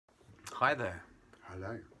Hi there.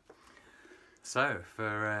 Hello. So,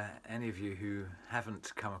 for any of you who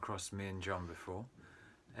haven't come across me and John before,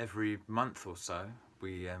 every month or so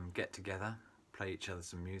we get together, play each other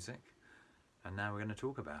some music, and now we're going to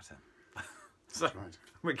talk about it. So, That's right.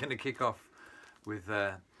 we're going to kick off with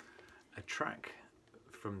a track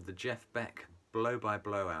from the Beck Blow by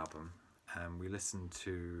Blow album, and we listened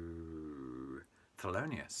to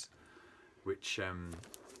Thelonius, which you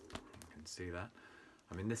can see that.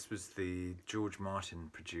 I mean, this was the George Martin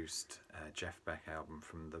produced Jeff Beck album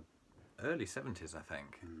from the early 70s, I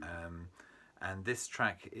think. And this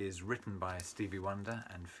track is written by Stevie Wonder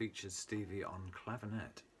and features Stevie on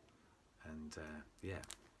clavinet. And yeah,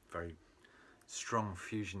 very strong,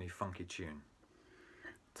 fusiony, funky tune.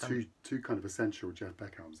 Two kind of essential Jeff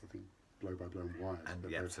Beck albums, I think. Blow by Blow and Wires.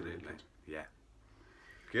 And yeah, absolutely, yeah.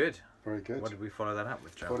 Good. Very good. What did we follow that up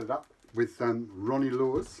with, John? Followed up with Ronnie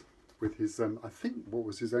Laws, with his, I think, what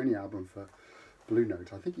was his only album for Blue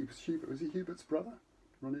Note. I think he was Hubert. Was he Hubert's brother,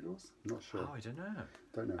 Ronnie Laws? I'm not sure. Oh, I don't know.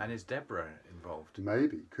 Don't know. And is Debra involved?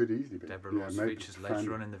 Maybe. Could easily be. Debra Laws features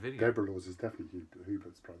later on in the video. Debra Laws is definitely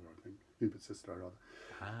Hubert's brother, I think. Hubert's sister, rather.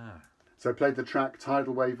 Ah. So I played the track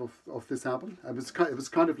Tidal Wave off this album. It was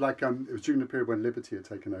kind of like, it was during the period when Liberty had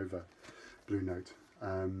taken over Blue Note.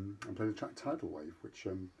 And played the track Tidal Wave, which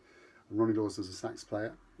Ronnie Laws is a sax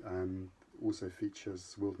player. Also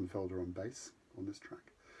features Wilton Felder on bass on this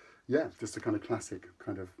track. Yeah, just a kind of classic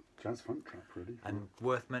kind of jazz funk track, really. And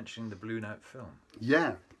worth mentioning the Blue Note film.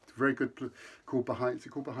 Yeah, very good. Called Behind. Is it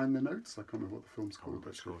called Behind the Notes? I can't remember what the film's called.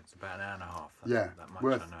 It's about an hour and a half. Yeah, that much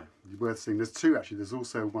worth, I know. Worth seeing. There's two actually. There's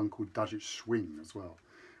also one called Dudget Swing as well,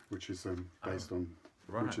 which is based on,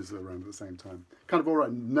 right. which is around at the same time. Kind of all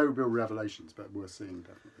right. No real revelations, but worth seeing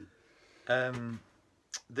definitely.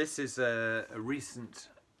 This is a recent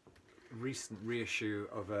reissue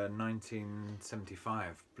of a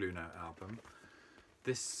 1975 Blue Note album.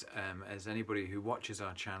 This, as anybody who watches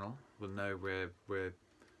our channel will know, we're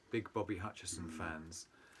big Bobby Hutcherson fans,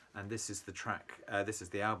 and this is the track. This is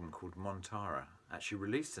the album called Montara, actually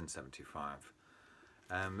released in '75.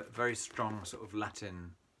 Very strong sort of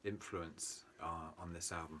Latin influence on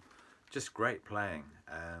this album. Just great playing,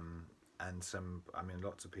 and some. I mean,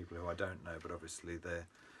 lots of people who I don't know, but obviously the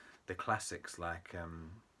classics like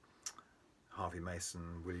Harvey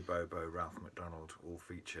Mason, Willie Bobo, Ralph McDonald, all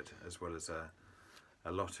featured, as well as a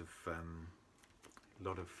lot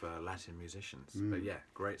of Latin musicians. But yeah,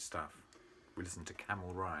 great stuff. We listened to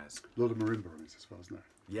Camel Rise. A lot of marimba on it as well, isn't there?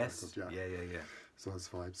 Yes. Yeah. Yeah. So those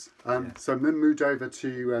vibes. So then moved over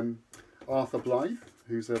to Arthur Blythe,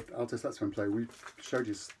 who's an alto saxophone player. We showed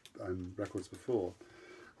his records before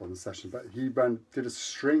on the session, but he did a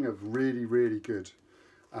string of really, really good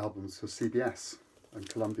albums for CBS and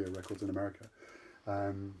Columbia Records in America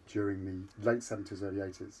during the late 70s, early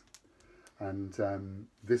 80s. And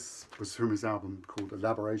this was from his album called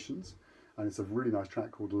Elaborations, and it's a really nice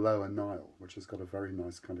track called Lower Nile, which has got a very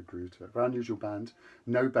nice kind of groove to it. Very unusual band,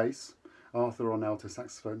 no bass, Arthur on alto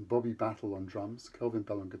saxophone, Bobby Battle on drums, Kelvin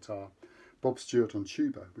Bell on guitar, Bob Stewart on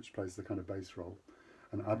tuba, which plays the kind of bass role,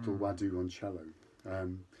 and Abdul Wadu on cello.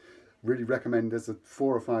 Really recommend. There's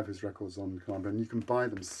 4 or 5 of his records on Columbia, and you can buy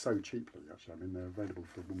them so cheaply. Actually, I mean they're available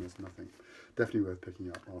for almost nothing. Definitely worth picking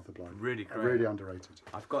up. Arthur Blythe. Really great. Really underrated.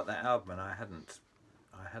 I've got that album, and I hadn't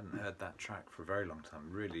heard that track for a very long time.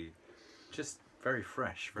 Really, just very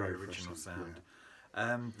fresh, very original sound.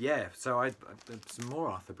 Yeah. So some more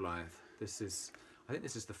Arthur Blythe. I think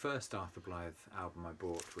this is the first Arthur Blythe album I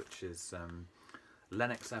bought, which is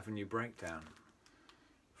Lenox Avenue Breakdown.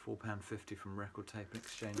 £4.50 from Record Tape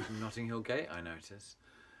Exchange in Notting Hill Gate, I notice.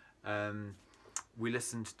 We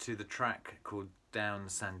listened to the track called Down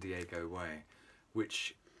San Diego Way,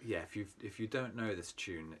 which, yeah, if you don't know this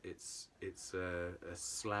tune, it's a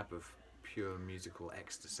slab of pure musical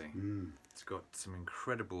ecstasy. It's got some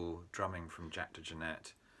incredible drumming from Jack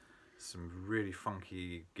DeJohnette, some really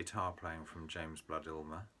funky guitar playing from James Blood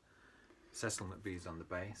Ilmer, Cecil McBee's on the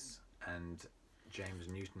bass, and James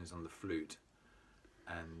Newton is on the flute.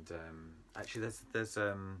 And actually, there's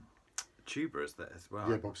tuba as well.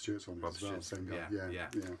 Yeah, Bob Stewart's on it as well. Same guy. Yeah.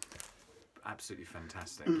 Absolutely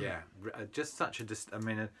fantastic. Yeah, just such a. I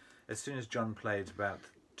mean, as soon as John played about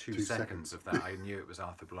two seconds of that, I knew it was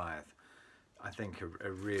Arthur Blythe. I think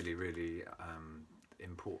a really, really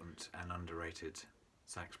important and underrated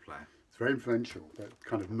sax player. It's very influential, but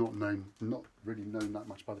kind of not really known that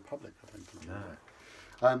much by the public, I think. No.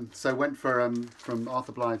 So went from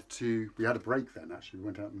Arthur Blythe to, we had a break then actually, we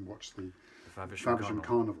went out and watched the Faversham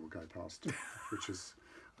Carnival go past, which is,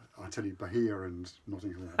 I tell you, Bahia and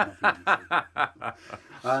Notting Hill have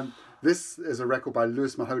nothing. This is a record by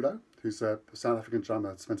Louis Moholo, who's a South African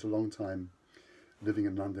drummer, spent a long time living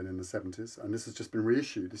in London in the 70s, and this has just been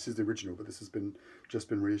reissued. This is the original, but this has just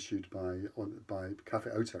been reissued by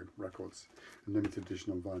Cafe Oto Records, a limited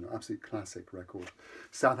edition on vinyl. Absolute classic record.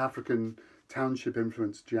 South African township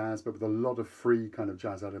influenced jazz, but with a lot of free kind of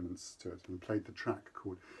jazz elements to it, and played the track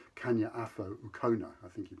called Khanya, Apho, Ukhona, I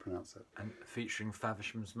think you pronounce it. And featuring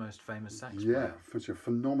Faversham's most famous sax Yeah, player. featuring a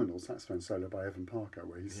phenomenal saxophone solo by Evan Parker,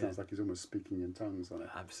 where he sounds like he's almost speaking in tongues on it.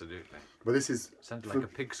 Absolutely. But this is... Sounded like a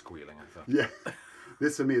pig squealing, I thought. Yeah.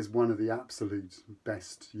 This for me is one of the absolute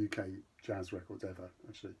best UK jazz records ever,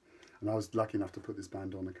 actually. And I was lucky enough to put this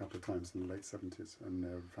band on a couple of times in the late 70s, and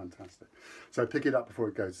they're fantastic. So pick it up before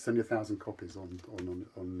it goes. Send you 1,000 copies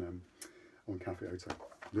on Cafe Oto.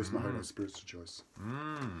 Lewis Moholo, Spirits to Choice.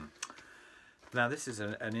 Now this is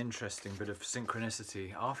an interesting bit of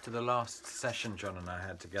synchronicity. After the last session John and I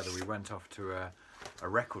had together, we went off to a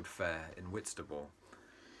record fair in Whitstable.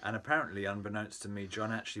 And apparently, unbeknownst to me,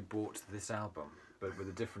 John actually bought this album, but with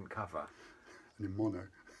a different cover. And in mono.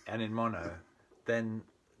 And in mono. Then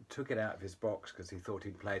took it out of his box because he thought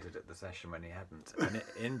he'd played it at the session when he hadn't. And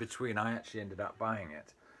in between, I actually ended up buying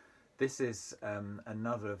it. This is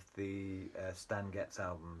another of the Stan Getz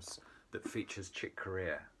albums that features Chick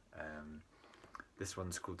Corea. This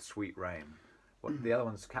one's called Sweet Rain. The other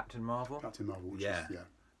one's Captain Marvel? Captain Marvel, which yeah. is,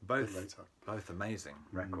 Both amazing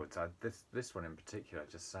records. This one in particular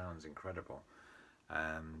just sounds incredible.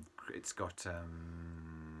 It's got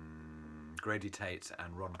Grady Tate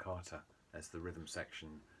and Ron Carter as the rhythm section,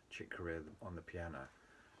 Chick Corea on the piano,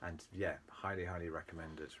 and yeah, highly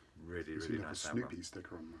recommended. Really nice album. Snoopy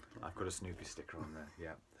sticker on there. I've got a Snoopy sticker on there.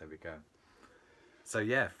 Yeah, there we go. So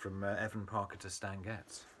yeah, from Evan Parker to Stan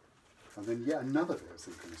Getz. And then yet another bit of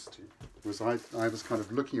synchronicity was I was kind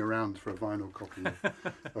of looking around for a vinyl copy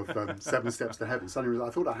of 7 Steps to Heaven. Suddenly I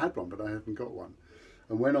thought I had one, but I haven't got one.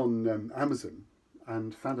 And went on Amazon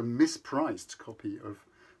and found a mispriced copy of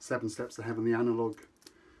 7 Steps to Heaven, the analog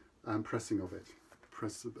pressing of it.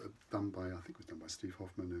 Done by, I think it was done by Steve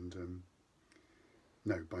Hoffman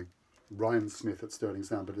and, by Ryan Smith at Sterling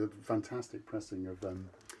Sound, but a fantastic pressing of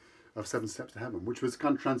 7 Steps to Heaven, which was a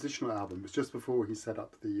kind of transitional album. It was just before he set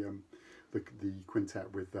up the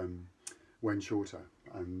quintet with Wayne Shorter,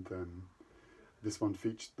 and this one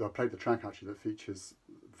featured. I played the track actually that features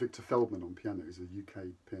Victor Feldman on piano, who's a UK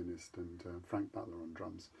pianist, and Frank Butler on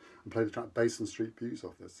drums, and played the track Basin Street Views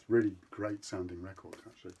off this. Really great sounding record,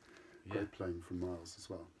 actually. Yeah. Great playing from Miles as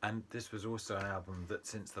well. And this was also an album that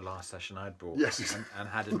since the last session I'd bought and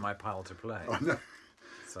had in my pile to play. I know.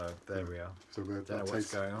 So there we are. So don't know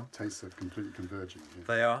what's going on. Tastes are completely converging here.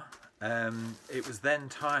 They are. It was then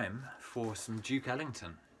time for some Duke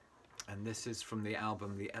Ellington, and this is from the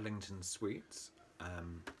album The Ellington Suites.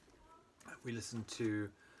 We listened to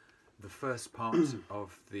the first part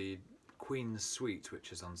of the Queen's Suite,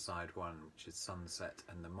 which is on side 1, which is Sunset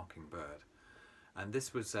and the Mockingbird. And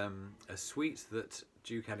this was a suite that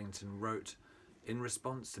Duke Ellington wrote in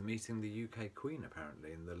response to meeting the UK Queen,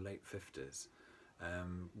 apparently, in the late 50s.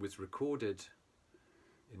 Was recorded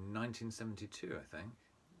in 1972, I think.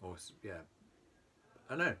 Or, yeah.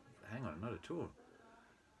 Oh, no, hang on, not at all.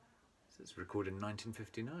 It's recorded in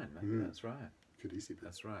 1959, maybe that's right. Could easily be.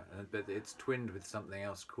 That's right. But it's twinned with something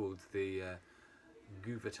else called the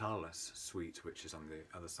Guvitalis Suite, which is on the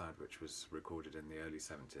other side, which was recorded in the early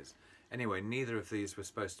 70s. Anyway, neither of these were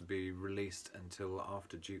supposed to be released until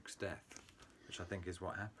after Duke's death, which I think is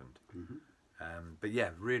what happened. But yeah,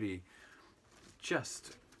 really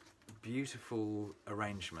just beautiful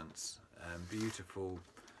arrangements, beautiful,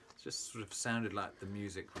 just sort of sounded like the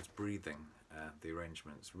music was breathing, the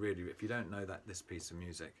arrangements. Really, if you don't know this piece of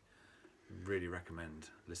music, really recommend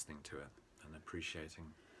listening to it and appreciating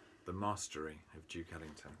the mastery of Duke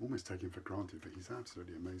Ellington. Almost taken for granted, but he's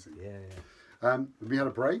absolutely amazing. Yeah. We had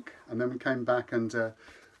a break, and then we came back and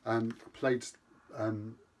played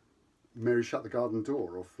Mary Shut the Garden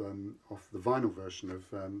Door off the vinyl version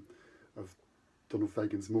of Donald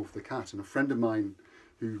Fagen's Morph the Cat. And a friend of mine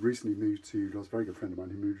who recently moved to, a very good friend of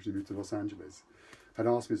mine who moved to Los Angeles, had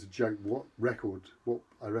asked me as a joke what record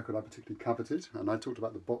I particularly coveted, and I talked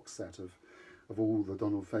about the box set of all the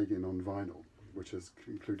Donald Fagen on vinyl, which is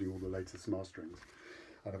including all the latest masterings.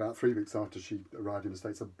 And about 3 weeks after she arrived in the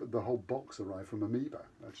States, the whole box arrived from Amoeba,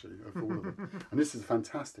 actually, of all of them. And this is a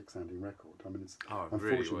fantastic sounding record. I mean, it's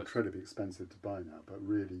unfortunately really incredibly expensive to buy now, but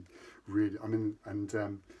really,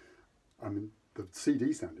 the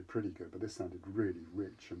CD sounded pretty good, but this sounded really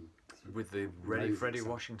rich and with the Freddie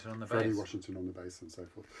Washington on the bass. Freddie Washington on the bass and so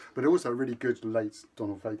forth. But also a really good late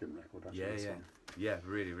Donald Fagen record, actually. Yeah,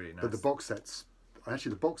 really nice. But the box set's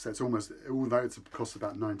actually the box set's almost, although it's costs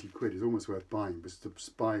about 90 quid, it's almost worth buying. But to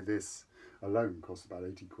buy this alone costs about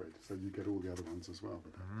 80 quid, so you get all the other ones as well.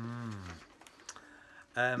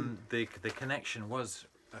 The connection was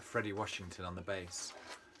Freddie Washington on the bass,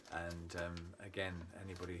 and again,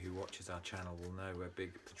 anybody who watches our channel will know we're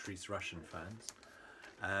big Patrice Rushen fans.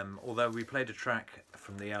 Although we played a track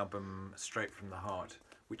from the album Straight from the Heart,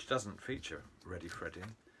 which doesn't feature Ready Freddie,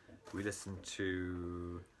 we listened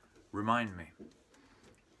to Remind Me.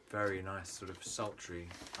 Very nice, sort of sultry,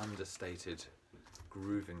 understated,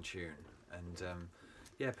 grooving tune. And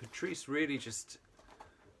yeah, Patrice really just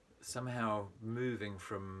somehow moving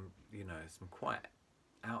from, you know, some quite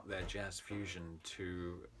out there jazz fusion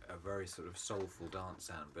to a very sort of soulful dance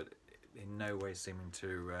sound, but in no way seeming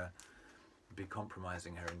to be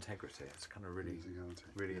compromising her integrity. It's kind of really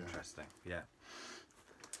interesting. Yeah.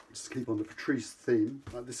 Just to keep on the Patrice theme,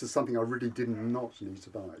 this is something I really did not need to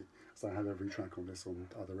buy, because I have every track on this on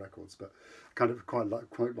other records, but kind of quite like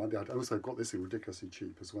that. I also got this in ridiculously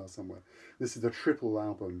cheap as well somewhere. This is the triple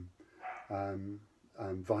album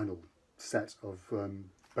vinyl set of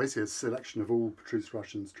basically a selection of all Patrice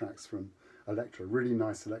Rushen's tracks from Elektra. Really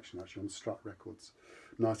nice selection actually on Strut Records.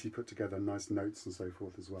 Nicely put together, nice notes and so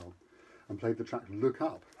forth as well. And played the track Look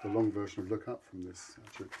Up, the long version of Look Up from this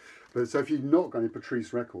actually. But so if you've not got any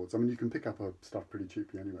Patrice records, I mean you can pick up her stuff pretty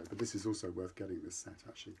cheaply anyway, but this is also worth getting, this set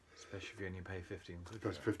actually. Especially if you only pay 15 quid.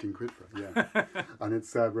 That's 15 quid for it, yeah. And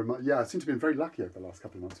it's yeah, I seem to have been very lucky over the last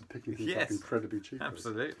couple of months of picking things up incredibly cheap.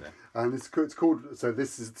 Absolutely. And it's called, so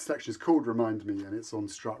this is, the section is called Remind Me, and it's on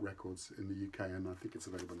Strut Records in the UK, and I think it's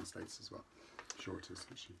available in the States as well. Sure it is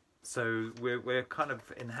actually. So we're kind of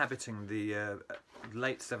inhabiting the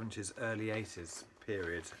late 70s, early 80s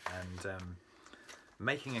period, and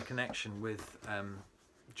making a connection with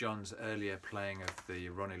John's earlier playing of the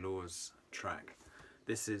Ronnie Laws track.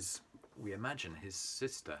 This is, we imagine, his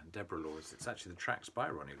sister, Debra Laws. It's actually the track's by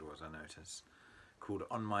Ronnie Laws, I notice, called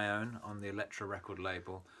On My Own on the Elektra record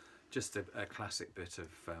label. Just a classic bit of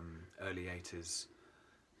early 80s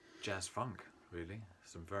jazz funk, really.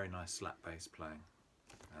 Some very nice slap bass playing.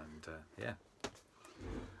 And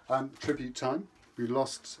yeah. Tribute time. We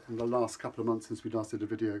lost in the last couple of months since we last did a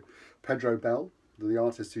video Pedro Bell, the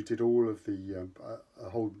artist who did all of the a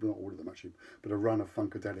whole, not all of them actually, but a run of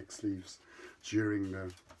Funkadelic sleeves during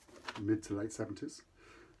the mid to late 70s.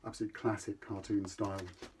 Absolute classic cartoon style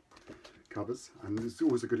covers, and it's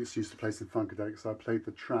always a good excuse to play some Funkadelic. So I played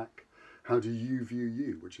the track How Do You View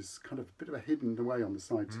You, which is kind of a bit of a hidden away on the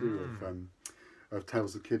side too of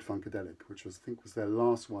Tales of Kid Funkadelic, which was, I think was their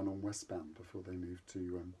last one on Westbound before they moved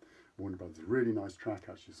to Warner Brothers. A really nice track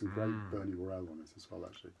actually, some great Bernie Worrell on it as well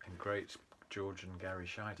actually. And great George and Gary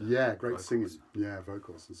Scheider. Yeah, great vocals. Singing, yeah,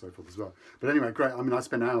 vocals and so forth as well. But anyway, great. I mean, I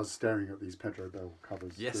spent hours staring at these Pedro Bell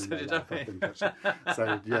covers. Yes, so did I. Think, actually.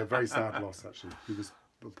 So yeah, very sad loss actually. He was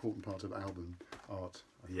an important part of album art.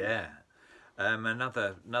 Yeah.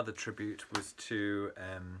 Another tribute was to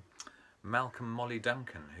Malcolm Molly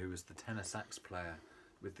Duncan, who was the tenor sax player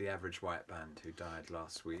with the Average White Band, who died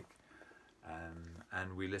last week.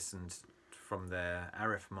 And we listened from their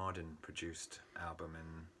Arif Mardin produced album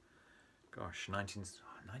in, gosh,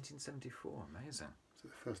 1974. Amazing. It's the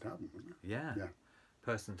first album, wasn't it? Yeah. Yeah.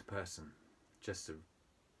 Person to Person. Just a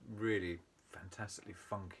really fantastically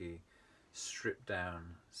funky, stripped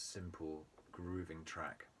down, simple, grooving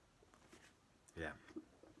track. Yeah.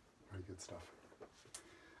 Very good stuff.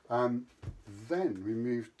 Then we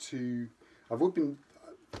moved to,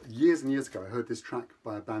 years and years ago, I heard this track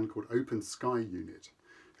by a band called Open Sky Unit,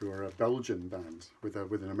 who are a Belgian band with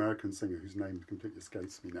an American singer whose name completely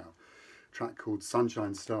escapes me now. A track called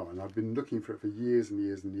Sunshine Star, and I've been looking for it for years and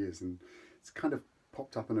years and years, and it's kind of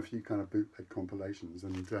popped up on a few kind of bootleg compilations,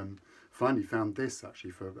 and finally found this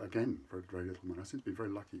actually for very little money. I seem to be very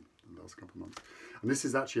lucky in the last couple of months. And this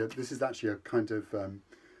is actually a kind of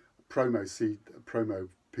promo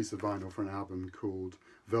piece of vinyl for an album called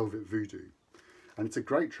Velvet Voodoo, and it's a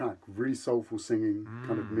great track, really soulful singing,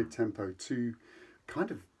 kind of mid-tempo, two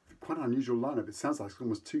kind of quite an unusual lineup. It sounds like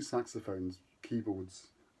almost two saxophones, keyboards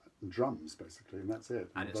and drums basically, and that's it.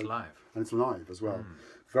 And it's live. And it's live as well.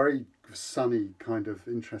 Very sunny, kind of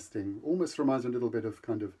interesting, almost reminds me a little bit of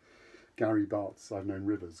kind of Gary Bart's I've Known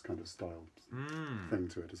Rivers kind of style thing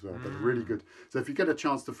to it as well, but really good. So if you get a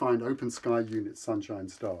chance to find Open Sky Unit Sunshine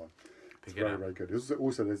Star, it's very, very good. It's on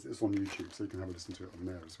YouTube, so you can have a listen to it on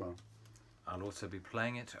there as well. I'll also be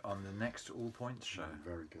playing it on the next All Points show.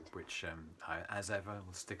 Very good. Which, I, as ever,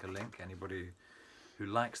 will stick a link. Anybody who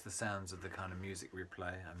likes the sounds of the kind of music we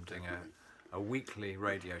play, I'm doing a weekly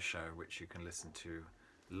radio show which you can listen to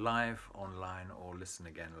live, online, or listen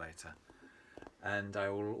again later. And I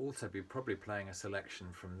will also be probably playing a selection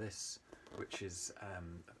from this, which is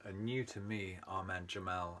a new to me Ahmad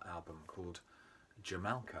Jamal album called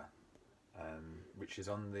Jamalka, which is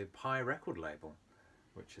on the Pi record label,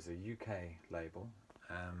 which is a UK label.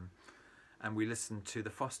 And we listened to the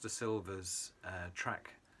Foster Silvers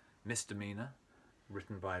track Misdemeanor,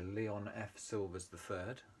 written by Leon F. Silvers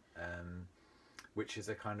III, which is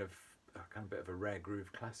a kind of bit of a rare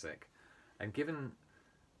groove classic. And given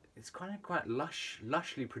it's quite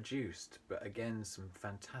lushly produced, but again some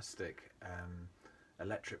fantastic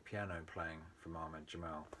electric piano playing from Ahmad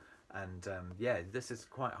Jamal. And yeah, this is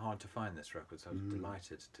quite hard to find, this record, so I was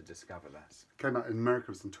delighted to discover this. Came out in America, it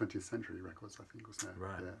was on 20th Century Records, I think, wasn't it?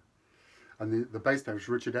 Right. Yeah. And the bass player was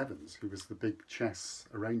Richard Evans, who was the big chess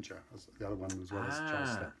arranger, as the other one as well as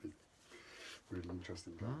Charles Stepney. Really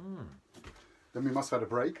interesting guy. Then we must have had a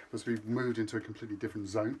break, because we've moved into a completely different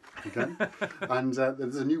zone again. And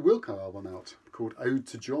there's a new Wilco album out called Ode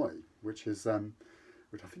to Joy, which is,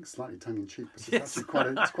 which I think is slightly tongue-in-cheek, but it's actually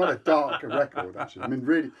quite a dark record, actually. I mean,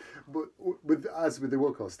 really, but as with the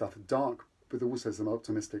Wilco stuff, dark, with also some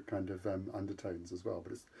optimistic kind of undertones as well,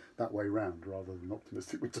 but it's that way round rather than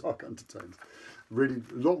optimistic with dark undertones. Really,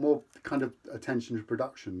 a lot more kind of attention to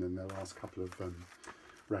production than the last couple of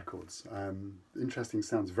records. Interesting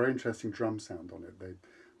sounds, very interesting drum sound on it.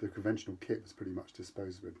 The conventional kit was pretty much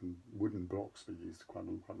disposed with, and wooden blocks were used quite a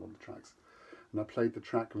lot of the tracks. And I played the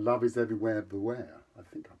track Love Is Everywhere Beware. I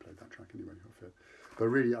think I played that track anyway. But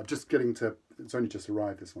really, I'm just getting to, it's only just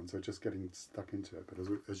arrived, this one, so just getting stuck into it. But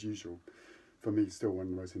as usual, for me, still one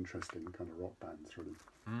of the most interesting kind of rock bands, really.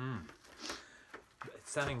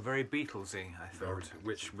 It's sounding very Beatlesy, I thought,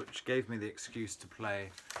 which gave me the excuse to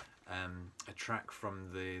play a track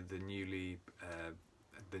from the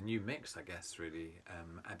new mix, I guess, really,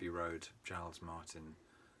 Abbey Road, Giles Martin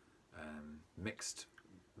mixed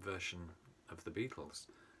version of the Beatles.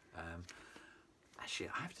 Actually,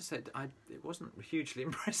 I have to say, it wasn't hugely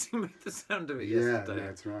impressing me, the sound of it yesterday. Yeah,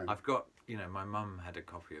 that's right. I've got, my mum had a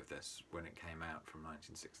copy of this when it came out from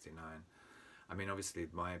 1969. I mean, obviously,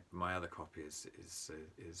 my other copy is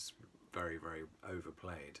very, very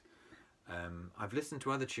overplayed. I've listened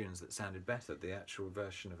to other tunes that sounded better. The actual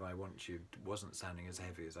version of I Want You wasn't sounding as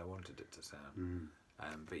heavy as I wanted it to sound.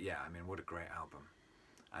 But yeah, I mean, what a great album.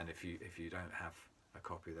 And if you don't have a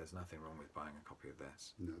copy, there's nothing wrong with buying a copy of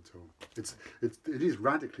this. No, at all. It is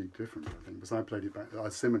radically different, I think, because I played it back.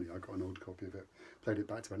 Similarly, I got an old copy of it, played it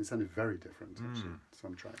back to back, and it sounded very different, actually,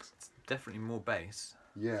 some tracks. It's definitely more bass.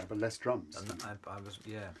 Yeah, but less drums. And I was,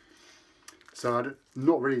 yeah. So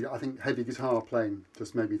not really. I think heavy guitar playing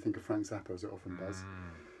just made me think of Frank Zappa, as it often does.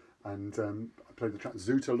 And I played the track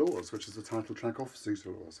Zoota Laws, which is the title track off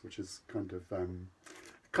Zoota Laws, which is kind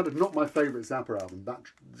of not my favourite Zappa album.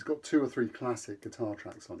 It's got 2 or 3 classic guitar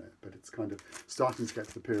tracks on it, but it's kind of starting to get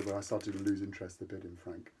to the period where I started to lose interest a bit in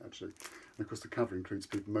Frank, actually. And of course the cover includes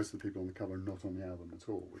most of the people on the cover are not on the album at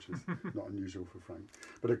all, which is not unusual for Frank.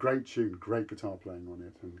 But a great tune, great guitar playing on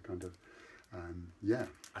it, and kind of, yeah.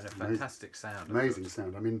 And a fantastic sound. Amazing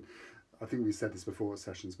sound. I mean, I think we said this before at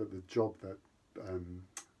sessions, but the job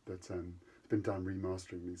that's been done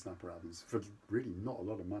remastering these Zappa albums for really not a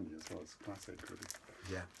lot of money as well as classic, really.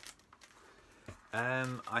 Yeah.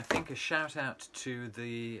 I think a shout out to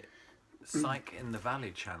the Psych in the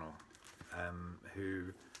Valley channel,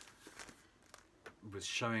 who was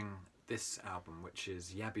showing this album, which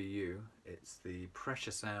is Yabby You. It's the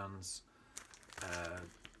Pressure Sounds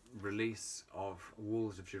release of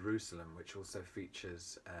Walls of Jerusalem, which also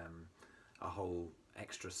features a whole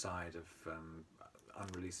extra side of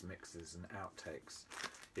unreleased mixes and outtakes.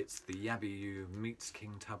 It's the Yabby You meets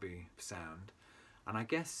King Tubby sound, and I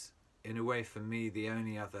guess in a way for me the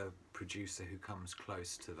only other producer who comes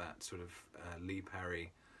close to that sort of Lee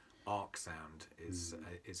Perry arc sound is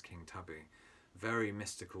King Tubby. Very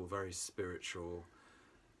mystical, very spiritual,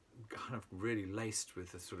 kind of really laced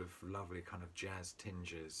with a sort of lovely kind of jazz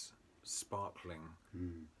tinges, sparkling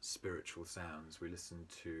spiritual sounds. We listened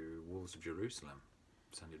to Walls of Jerusalem.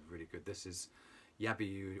 Sounded really good. This is Yabby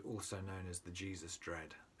You, also known as the Jesus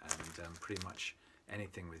Dread, and pretty much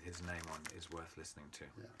anything with his name on is worth listening to.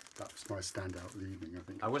 Yeah, that was my standout of the evening, I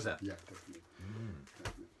think. Oh, was it? Yeah, definitely.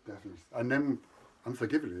 Definitely. And then,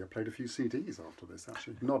 unforgivably, I played a few CDs after this,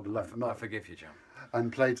 actually. Not alone. I forgive you, John.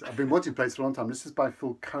 And I've been wanting to play for a long time. This is by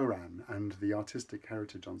Phil Cohran and the Artistic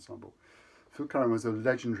Heritage Ensemble. Phil Cohran was a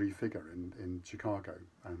legendary figure in Chicago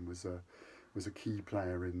and was a key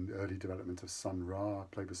player in the early development of Sun Ra,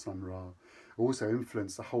 played with Sun Ra. Also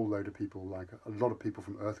influenced a whole load of people, like a lot of people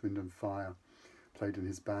from Earth, Wind and Fire played in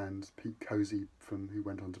his band. Pete Cozy, who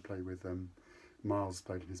went on to play with Miles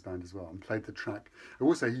played in his band as well, and played the track. And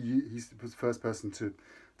also, he was the first person to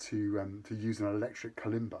use an electric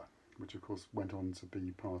kalimba, which of course went on to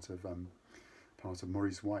be part of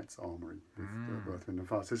Maurice White's armoury with Earth, Wind and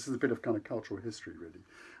Fire. So this is a bit of kind of cultural history, really.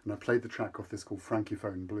 And I played the track off this called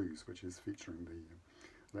Frankiephone Blues, which is featuring the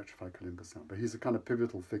electrified kalimba sound. But he's a kind of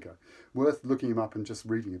pivotal figure. Worth looking him up and just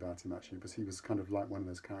reading about him, actually, because he was kind of like one of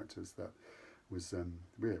those characters that was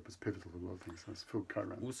was pivotal to a lot of things. So it's Phil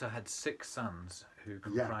Cohran. Also had 6 sons who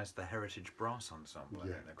comprised the Heritage Brass Ensemble.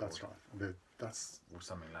 Yeah, that's right. That's or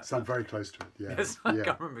something like that. Sound very close to it. Yeah, yes, I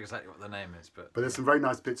can't remember exactly what the name is, but there's some very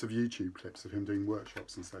nice bits of YouTube clips of him doing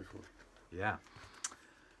workshops and so forth. Yeah.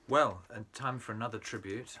 Well, time for another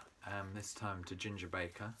tribute. This time to Ginger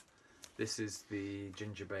Baker. This is the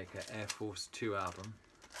Ginger Baker Air Force 2 album.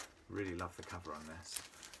 Really love the cover on this.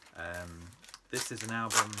 This is an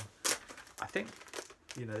album, I think,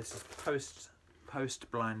 this is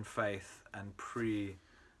post Blind Faith and pre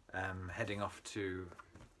heading off to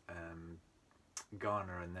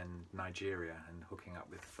Ghana and then Nigeria and hooking up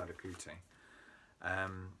with Fela Kuti.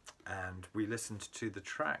 And we listened to the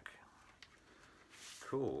track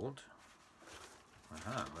called,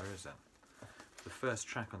 where is it? The first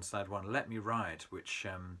track on side 1, Let Me Ride, which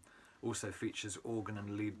also features organ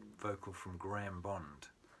and lead vocal from Graham Bond.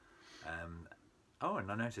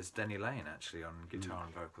 And I noticed Denny Lane actually on guitar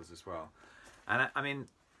and vocals as well. And I mean,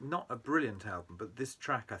 not a brilliant album, but this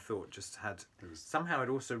track I thought just had, somehow it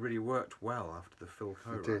also really worked well after the Phil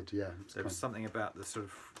Cohran. It did, yeah. There was something about the sort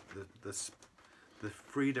of the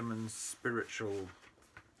freedom and spiritual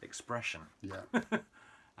expression. Yeah.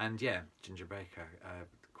 And yeah, Ginger Baker,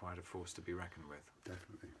 quite a force to be reckoned with.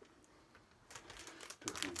 Definitely.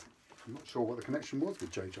 I'm not sure what the connection was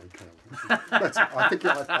with JJ Cale. But I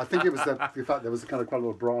think it was in fact there was kind of quite a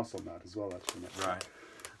lot of brass on that as well, actually. Right.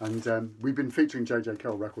 And we've been featuring JJ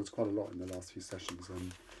Cale records quite a lot in the last few sessions,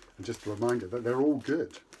 and just a reminder that they're all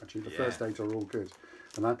good. Actually, the first 8 are all good.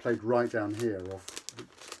 And I played right down here off.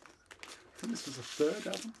 I think this was the 3rd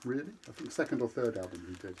album, really. I think 2nd or 3rd album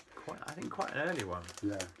he did. I think quite an early one.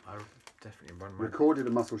 Yeah. I definitely one. Recorded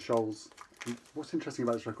at Muscle Shoals. What's interesting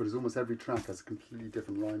about this record is almost every track has a completely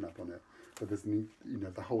different lineup on it, but there's the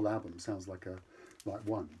whole album sounds like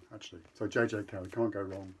one actually. So JJ Cale, can't go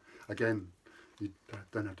wrong. Again, you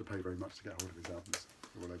don't have to pay very much to get hold of his albums.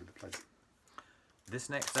 They're all over the place. This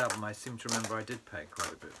next album, I seem to remember I did pay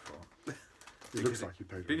quite a bit for. It looks like you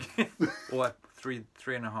paid. Or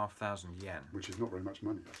 3,500 yen, which is not very much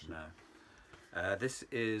money actually. No. This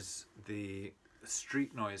is the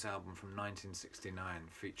Street Noise album from 1969,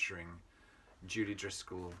 featuring Judy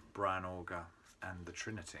Driscoll, Brian Auger, and the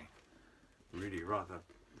Trinity. Really rather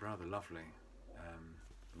lovely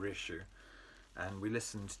reissue. And we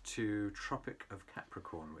listened to Tropic of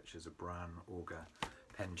Capricorn, which is a Brian Auger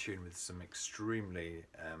pen tune with some extremely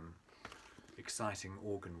exciting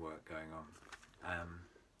organ work going on.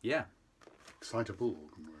 Yeah. Excitable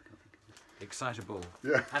organ work, I think. Excitable.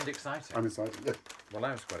 Yeah. And exciting. I'm excited, yeah. Well,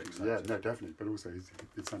 I was quite excited. Yeah, no, definitely. But also,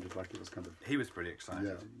 it sounded like it was kind of... He was pretty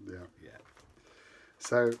excited. Yeah.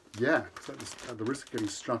 So, at the risk of getting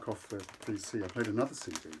struck off the PC, I played another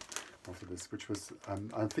CD after this, which was,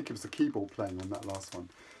 I think it was the keyboard playing on that last one,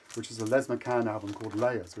 which is a Les McCann album called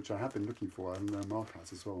Layers, which I have been looking for, and Mark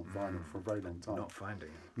has as well, on vinyl for a very long time. Not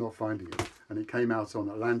finding it. And it came out on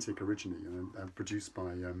Atlantic originally, and produced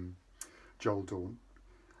by Joel Dawn,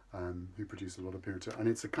 who produced a lot of period. And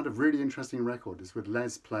it's a kind of really interesting record. It's with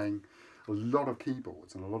Les playing a lot of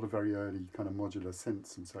keyboards and a lot of very early kind of modular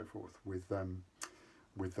synths and so forth with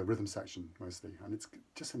the rhythm section mostly. And it's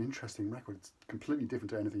just an interesting record. It's completely different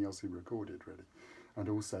to anything else he recorded, really. And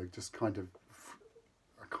also just kind of,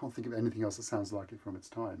 I can't think of anything else that sounds like it from its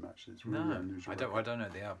time, actually. It's really unusual. I don't know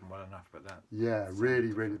the album well enough, but that... Yeah,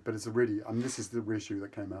 really, but it's a really... this is the reissue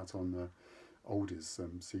that came out on Oldie's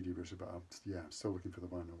CD reissue, but I'm still looking for the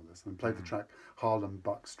vinyl of this. And played the track Harlem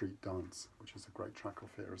Buck Street Dance, which is a great track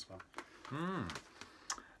off here as well.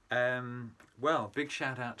 Well, big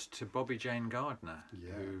shout out to Bobby Jane Gardner,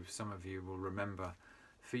 Yeah. who some of you will remember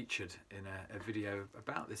featured in a video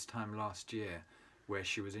about this time last year, where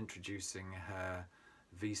she was introducing her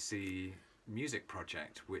VC music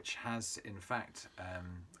project, which has in fact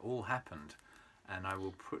all happened, and I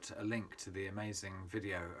will put a link to the amazing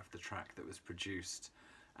video of the track that was produced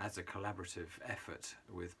as a collaborative effort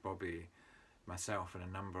with Bobby, myself, and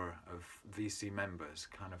a number of VC members.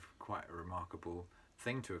 Kind of quite a remarkable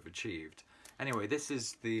thing to have achieved. Anyway, this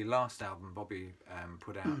is the last album Bobby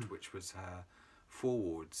put out, which was her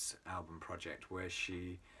Forwards album project, where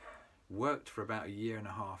she worked for about 1.5 years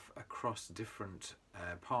across different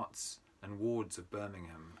parts and wards of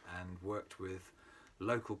Birmingham, and worked with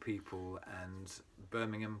local people and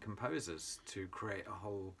Birmingham composers to create a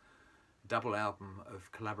whole double album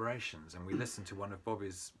of collaborations. And we listened to one of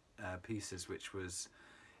Bobby's pieces, which was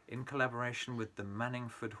in collaboration with the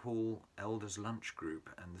Manningford Hall Elders Lunch Group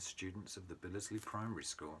and the students of the Billersley Primary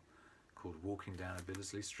School, called Walking Down a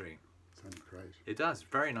Billersley Street. Sounds great. It does.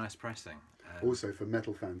 Very nice pressing. Also, for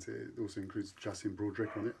metal fans, it also includes Justin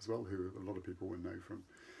Broderick on it as well, who a lot of people will know from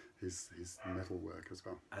his metal work as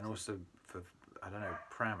well. And also for, I don't know,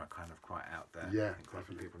 Pram are kind of quite out there. Yeah, I think quite a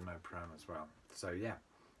few people know Pram as well. So yeah,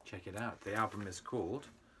 check it out. The album is called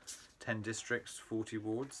 10 Districts, 40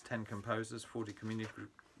 Wards, 10 Composers, 40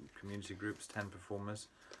 community groups, 10 performers.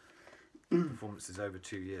 Performances over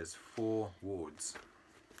 2 years, 4 wards.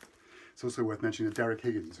 It's also worth mentioning that Derek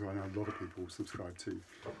Higgins, who I know a lot of people subscribe to,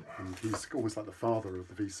 and he's almost like the father of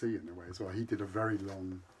the VC in a way as well. He did a very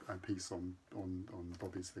long piece on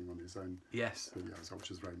Bobby's thing on his own video as well,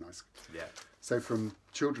 which is very nice. Yeah. So from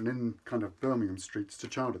children in kind of Birmingham streets to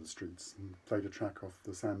Child of the Streets, and played a track off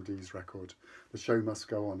the Sam Dees record, The Show Must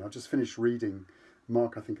Go On. I've just finished reading,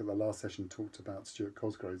 Mark I think at the last session talked about Stuart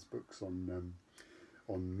Cosgrove's books on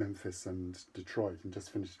Memphis and Detroit, and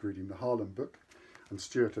just finished reading the Harlem book. And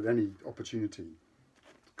Stuart, at any opportunity,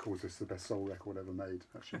 calls this the best soul record ever made,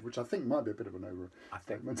 actually, which I think might be a bit of an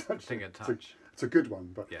overstatement. I think a touch. It's a good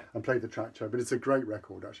one, but yeah. And played the track show, but it's a great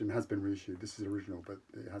record actually, and has been reissued. This is original, but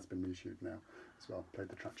it has been reissued now as well. Played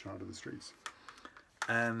the track Child of the Streets.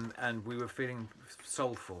 And we were feeling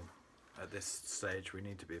soulful at this stage. We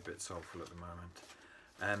need to be a bit soulful at the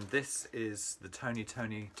moment. This is the Tony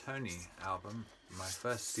album, my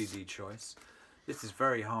first CD choice. This is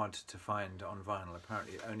very hard to find on vinyl.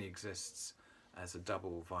 Apparently it only exists as a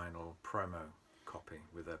double vinyl promo copy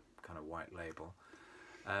with a kind of white label.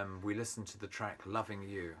 We listened to the track Loving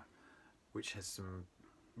You, which has some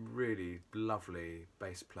really lovely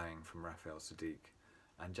bass playing from Raphael Sadiq,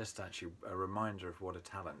 and just actually a reminder of what a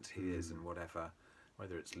talent he is, and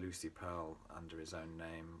whether it's Lucy Pearl under his own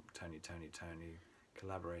name, Tony,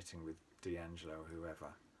 collaborating with D'Angelo, whoever.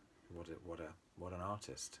 What an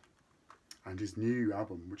artist. And his new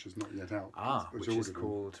album, which is not yet out. Which is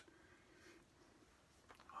called...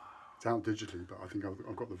 It's out digitally, but I think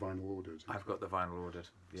I've got the vinyl ordered. I've got the vinyl ordered,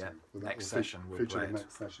 yeah. So next session we'll play it.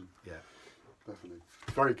 Next session. Yeah. Definitely.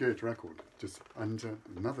 Very good record. And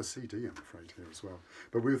another CD, I'm afraid, here as well.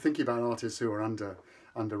 But we were thinking about artists who are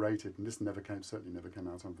underrated, and this certainly never came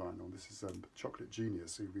out on vinyl. This is Chocolate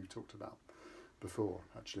Genius, who we've talked about before,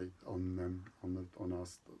 actually, on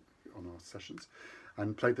our sessions,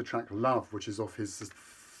 and played the track Love, which is off his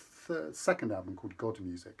second album called God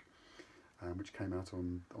Music, which came out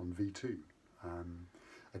on V2.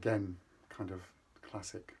 Again, kind of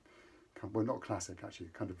classic, well, not classic actually,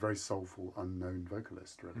 kind of very soulful, unknown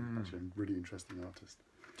vocalist, really. Actually, a really interesting artist.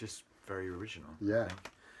 Just very original. Yeah.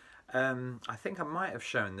 I think I might have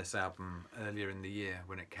shown this album earlier in the year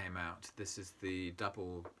when it came out. This is the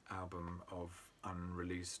double album of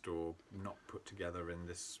unreleased or not put together in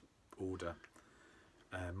this order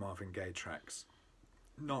Marvin Gaye tracks.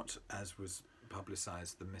 Not, as was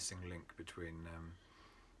publicised, the missing link between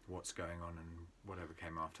What's Going On and whatever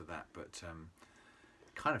came after that, but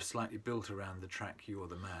kind of slightly built around the track You're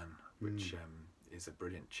the Man, which is a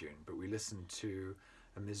brilliant tune. But we listened to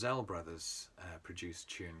a Mizell Brothers produced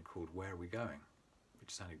tune called Where Are We Going,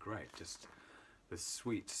 which sounded great. Just the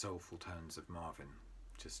sweet, soulful tones of Marvin.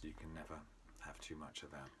 Just, you can never have too much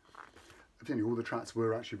of that. I think all the tracks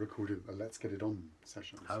were actually recorded at Let's Get It On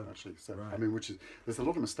sessions, actually. So right. I mean, there's a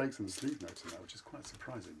lot of mistakes in the sleeve notes in that, which is quite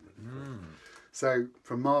surprising, really. So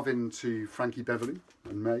from Marvin to Frankie Beverly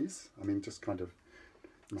and Maze, I mean, just kind of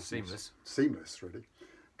seamless, really.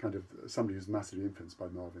 Kind of somebody who's massively influenced by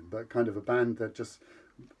Marvin, but kind of a band that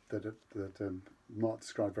Mark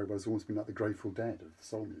described very well as almost been like the Grateful Dead of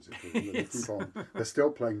soul music. Yes. They're still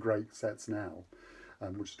playing great sets now,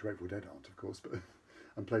 which the Grateful Dead aren't, of course, but.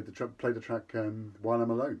 And played the track While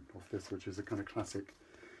I'm Alone off this, which is a kind of classic,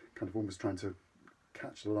 kind of almost trying to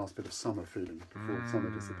catch the last bit of summer feeling before summer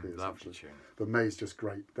disappears. Lovely tune. But May's just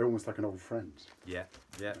great. They're almost like an old friend. Yeah.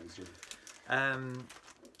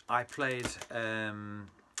 I played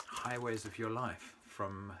Highways of Your Life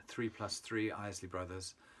from 3+3 Isley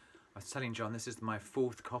Brothers. I was telling John, this is my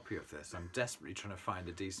 4th copy of this. I'm desperately trying to find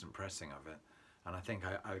a decent pressing of it, and I think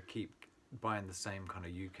I keep buying the same kind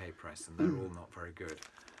of UK press, and they're all not very good.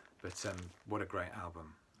 But what a great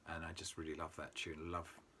album, and I just really love that tune. Love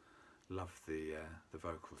the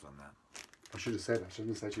vocals on that. I should have said, I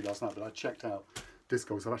shouldn't have said to you last night, but I checked out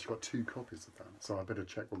Discogs. I've actually got 2 copies of that, so I better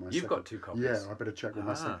check what my. You've got 2 copies. Yeah, I better check what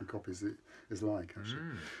my second copy is like actually.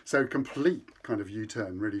 So complete kind of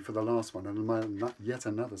U-turn really for the last one, and yet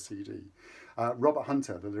another CD. Robert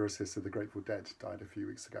Hunter, the lyricist of the Grateful Dead, died a few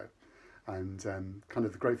weeks ago, and kind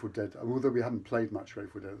of the Grateful Dead. Although we haven't played much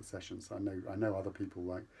Grateful Dead at the sessions, I know other people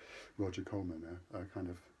like Roger Coleman are kind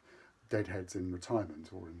of deadheads in retirement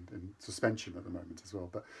or in suspension at the moment as well,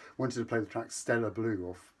 but wanted to play the track Stellar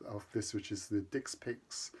Blue off this, which is the Dix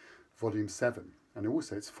Picks Volume 7, and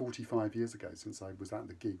also it's 45 years ago since I was at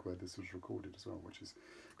the gig where this was recorded as well, which is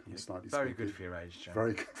kind of slightly very spooky. good for your age, John.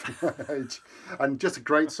 Very good for my age, and just a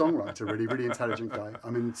great songwriter, really intelligent guy. I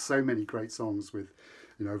mean, so many great songs with,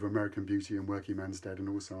 over American Beauty and Working Man's Dead, and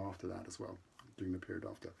also after that as well, during the period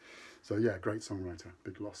after. So yeah, great songwriter,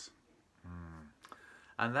 big loss.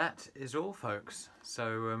 And that is all, folks.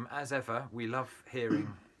 So as ever, we love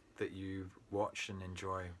hearing that you watch and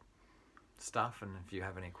enjoy stuff, and if you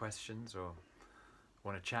have any questions or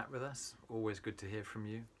want to chat with us, always good to hear from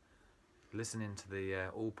you. Listen into the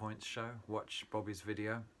All Points show, watch Bobby's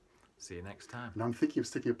video. See you next time. And I'm thinking of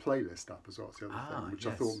sticking a playlist up as well, it's the other thing, which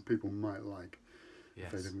yes. I thought people might like.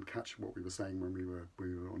 Yes. If they didn't catch what we were saying when we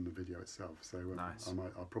were on the video itself. So nice.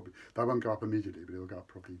 I'll probably, that won't go up immediately, but it'll go up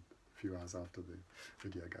probably a few hours after the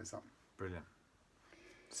video goes up. Brilliant.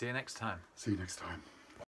 See you next time. See you next time.